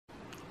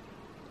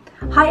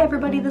Hi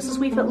everybody, this is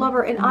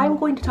WeFitLover, and I'm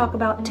going to talk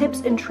about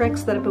tips and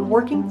tricks that have been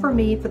working for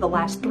me for the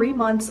last 3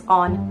 months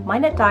on my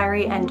Net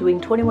Diary and doing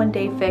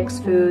 21-day fix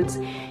foods,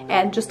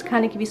 and just to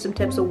kind of give you some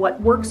tips of what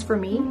works for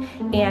me,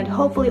 and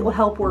hopefully it will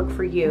help work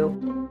for you.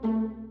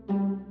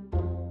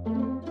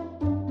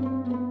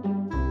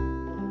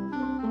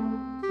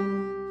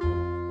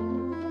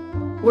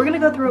 We're going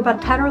to go through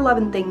about 10 or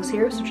 11 things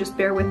here, so just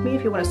bear with me.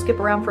 If you want to skip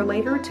around for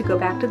later to go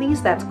back to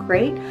these, that's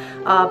great.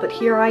 But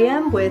here I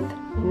am with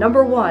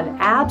number 1,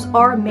 abs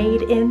are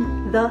made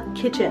in the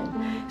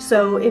kitchen.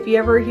 So if you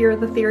ever hear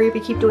the theory, if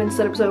you keep doing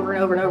sit-ups over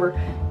and over and over,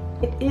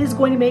 it is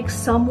going to make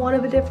somewhat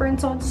of a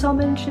difference on some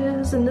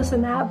inches and this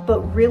and that, but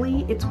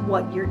really it's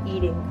what you're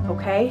eating,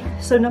 okay?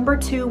 So number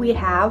 2, we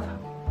have,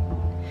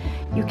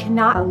 you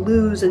cannot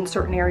lose in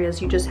certain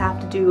areas. You just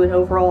have to do an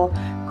overall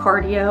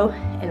cardio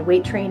and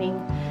weight training.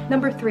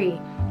 Number 3,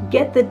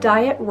 get the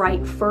diet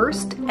right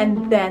first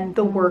and then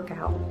the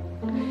workout.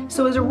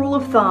 So as a rule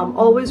of thumb,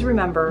 always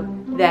remember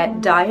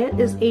that diet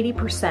is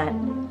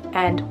 80%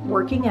 and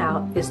working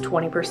out is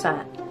 20%.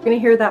 You're going to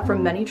hear that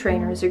from many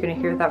trainers, you're going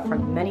to hear that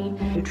from many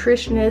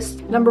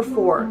nutritionists. Number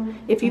 4,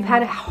 if you've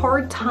had a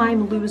hard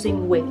time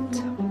losing weight,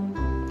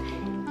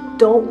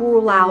 don't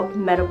rule out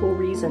medical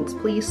reasons.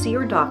 Please see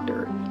your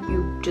doctor.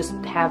 You just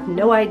have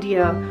no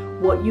idea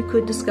what you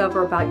could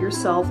discover about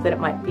yourself, that it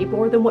might be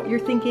more than what you're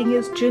thinking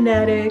is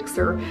genetics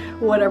or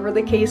whatever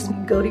the case.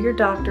 Go to your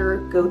doctor,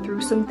 go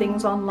through some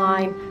things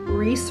online,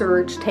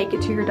 research, take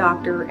it to your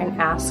doctor and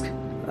ask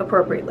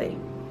appropriately.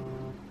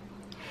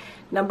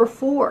 Number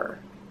 4,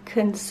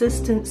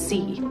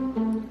 consistency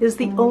is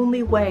the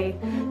only way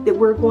that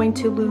we're going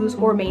to lose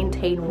or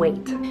maintain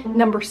weight.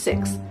 Number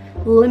 6,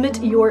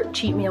 limit your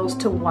cheat meals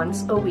to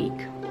once a week.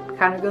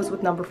 Kind of goes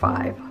with number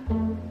 5.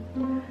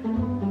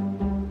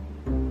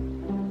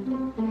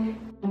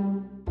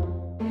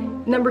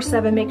 Number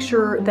 7, make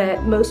sure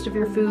that most of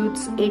your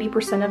foods,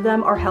 80% of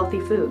them, are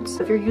healthy foods.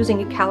 If you're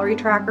using a calorie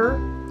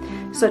tracker,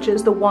 such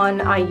as the one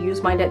I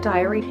use, my Net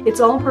Diary, it's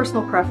all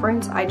personal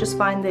preference. I just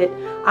find that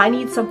I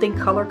need something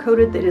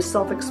color-coded that is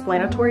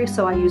self-explanatory,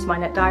 so I use my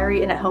Net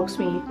Diary, and it helps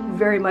me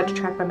very much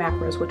track my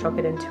macros, which I'll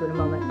get into in a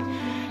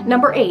moment.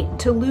 Number 8,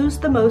 to lose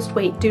the most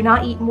weight, do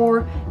not eat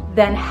more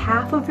than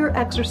half of your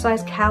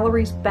exercise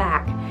calories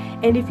back.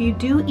 And if you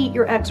do eat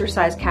your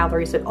exercise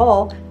calories at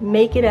all,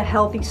 make it a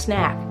healthy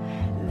snack.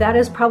 That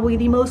is probably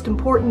the most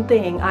important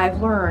thing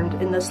I've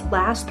learned in this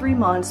last 3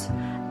 months,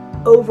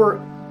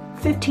 over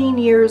 15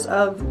 years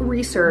of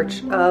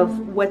research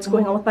of what's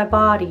going on with my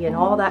body and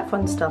all that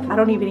fun stuff. I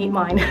don't even eat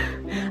mine.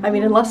 I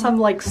mean, unless I'm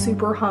like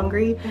super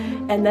hungry,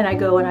 and then I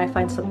go and I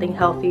find something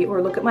healthy or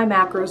look at my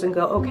macros and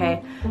go,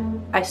 okay,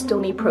 I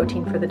still need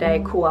protein for the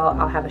day. Cool,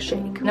 I'll have a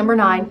shake. Number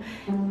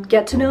 9,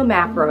 get to know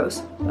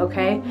macros,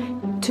 okay?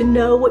 To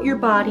know what your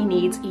body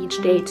needs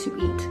each day to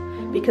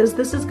eat, because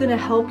this is gonna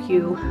help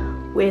you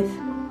with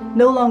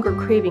no longer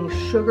craving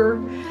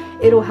sugar.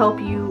 It'll help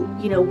you,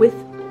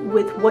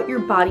 with what your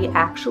body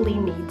actually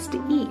needs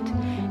to eat.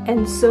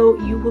 And so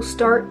you will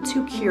start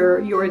to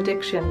cure your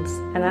addictions.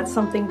 And that's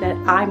something that,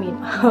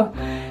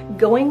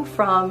 going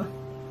from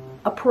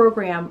a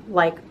program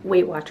like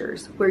Weight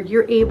Watchers, where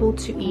you're able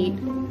to eat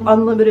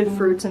unlimited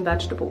fruits and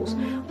vegetables,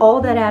 all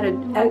that added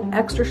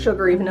extra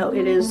sugar, even though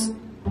it is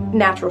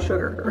natural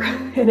sugar,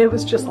 and it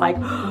was just like,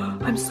 oh,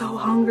 I'm so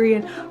hungry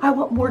and I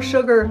want more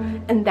sugar,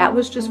 and that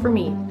was just for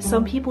me.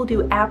 Some people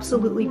do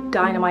absolutely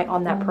dynamite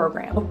on that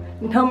program.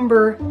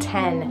 Number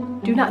 10,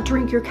 do not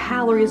drink your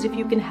calories if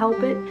you can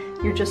help it.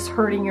 You're just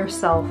hurting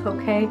yourself,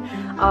 okay?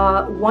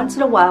 Once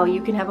in a while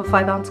you can have a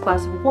 5-ounce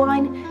glass of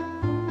wine.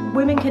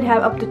 Women can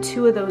have up to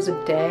 2 of those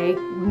a day.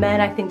 Men,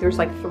 I think there's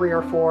like 3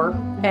 or 4.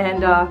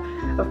 And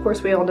of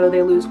course we all know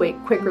they lose weight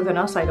quicker than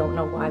us. I don't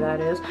know why that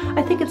is.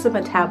 I think it's a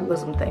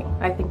metabolism thing.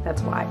 I think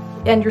that's why.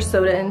 And your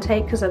soda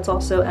intake, because that's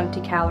also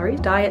empty calories.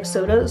 Diet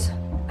sodas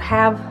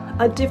have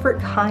a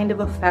different kind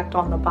of effect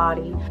on the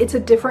body. It's a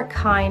different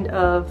kind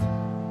of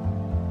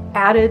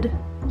added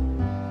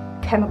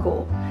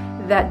chemical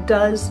that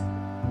does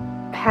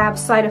have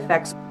side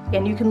effects.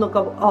 And you can look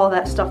up all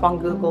that stuff on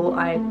Google.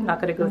 I'm not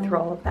going to go through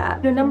all of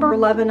that. Number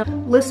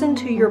 11, listen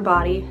to your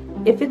body.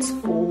 If it's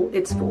full,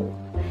 it's full.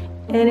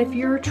 And if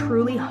you're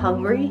truly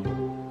hungry,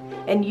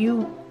 and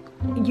you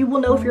will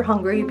know if you're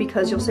hungry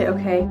because you'll say,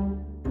 okay,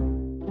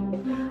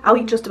 I'll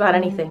eat just about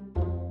anything.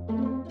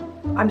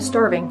 I'm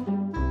starving.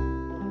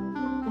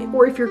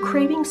 Or if you're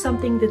craving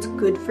something that's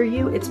good for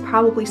you, it's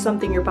probably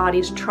something your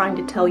body's trying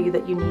to tell you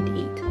that you need to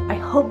eat. I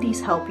hope these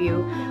help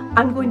you.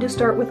 I'm going to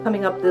start with,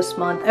 coming up this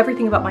month,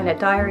 everything about my Net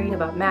Diary,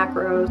 about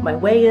macros, my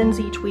weigh-ins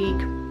each week.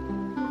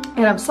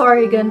 And I'm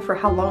sorry again for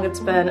how long it's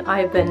been. I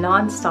have been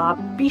non-stop.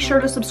 Be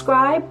sure to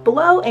subscribe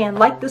below and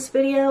like this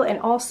video, and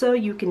also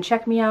you can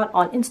check me out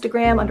on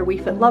Instagram under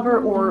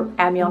WeFitLover, or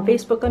add me on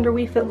Facebook under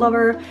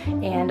WeFitLover,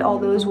 and all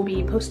those will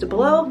be posted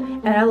below.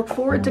 And I look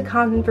forward to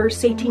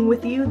conversating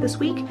with you this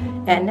week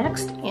and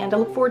next, and I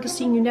look forward to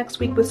seeing you next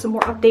week with some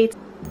more updates.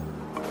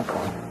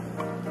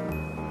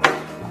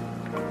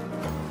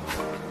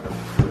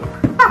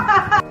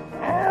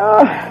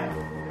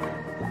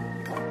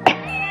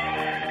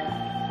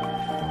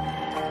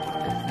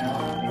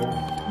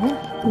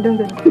 You're doing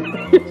good.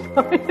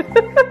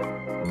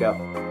 Go.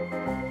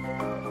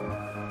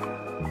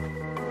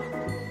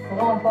 Come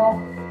on,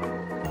 Paul.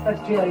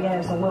 Let's do it again.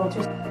 It's a little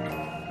too.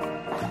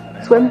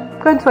 Swim.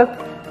 Go ahead, swim.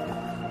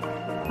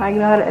 I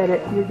know how to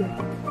edit. You're good.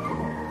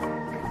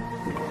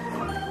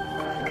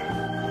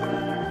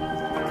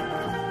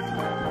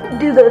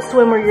 Do the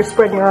swim where you're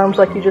spreading your arms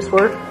like you just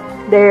were.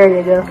 There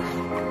you go.